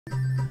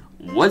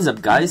What's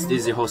up guys,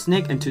 this is your host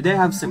Nick, and today I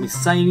have some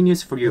exciting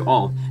news for you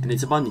all, and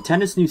it's about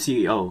Nintendo's new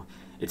CEO.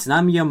 It's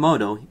not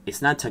Miyamoto,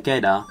 it's not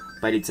Takeda,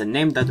 but it's a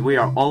name that we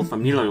are all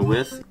familiar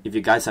with, if you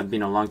guys have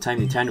been a long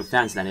time Nintendo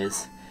fans that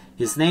is.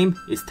 His name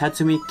is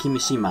Tatsumi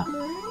Kimishima.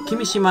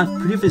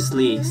 Kimishima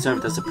previously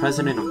served as the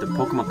president of the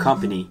Pokemon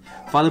Company,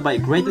 followed by a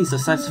greatly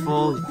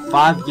successful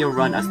 5-year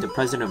run as the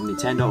president of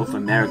Nintendo of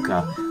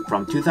America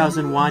from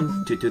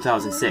 2001 to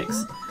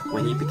 2006,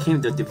 when he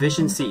became the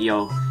division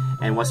CEO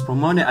and was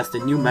promoted as the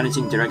new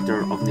managing director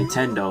of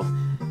Nintendo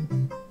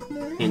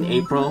in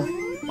April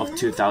of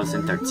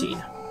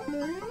 2013.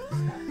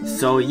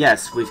 So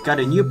yes, we've got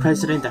a new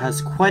president that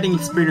has quite an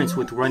experience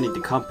with running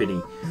the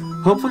company.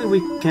 Hopefully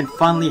we can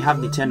finally have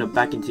Nintendo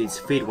back into its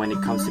feet when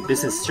it comes to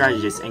business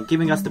strategies and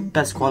giving us the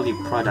best quality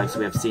products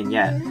we have seen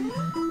yet.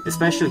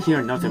 Especially here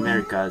in North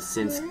America,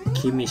 since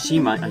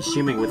Kimishima,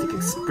 assuming with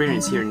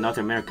experience here in North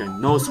America,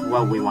 knows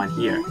what we want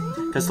here.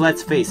 Cause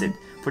let's face it,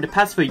 for the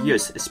past few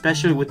years,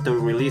 especially with the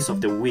release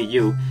of the Wii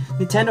U,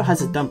 Nintendo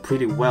hasn't done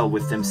pretty well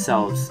with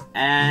themselves,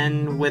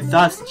 and with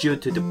us due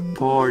to the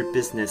poor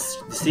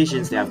business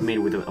decisions they have made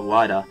with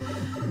Iwata.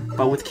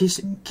 But with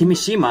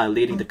Kimishima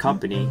leading the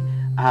company,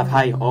 I have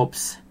high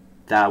hopes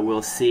that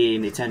we'll see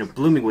Nintendo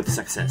blooming with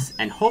success,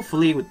 and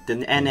hopefully with the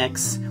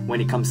NX,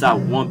 when it comes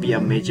out, won't be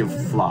a major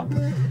flop.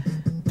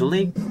 The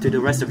link to the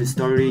rest of the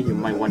story you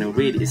might want to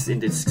read is in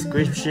the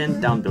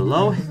description down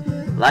below.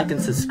 Like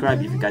and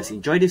subscribe if you guys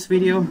enjoyed this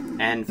video,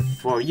 and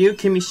for you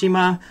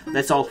Kimishima,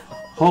 let's all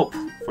hope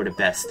for the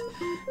best.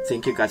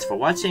 Thank you guys for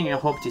watching, and I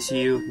hope to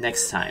see you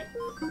next time.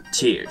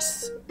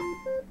 Cheers!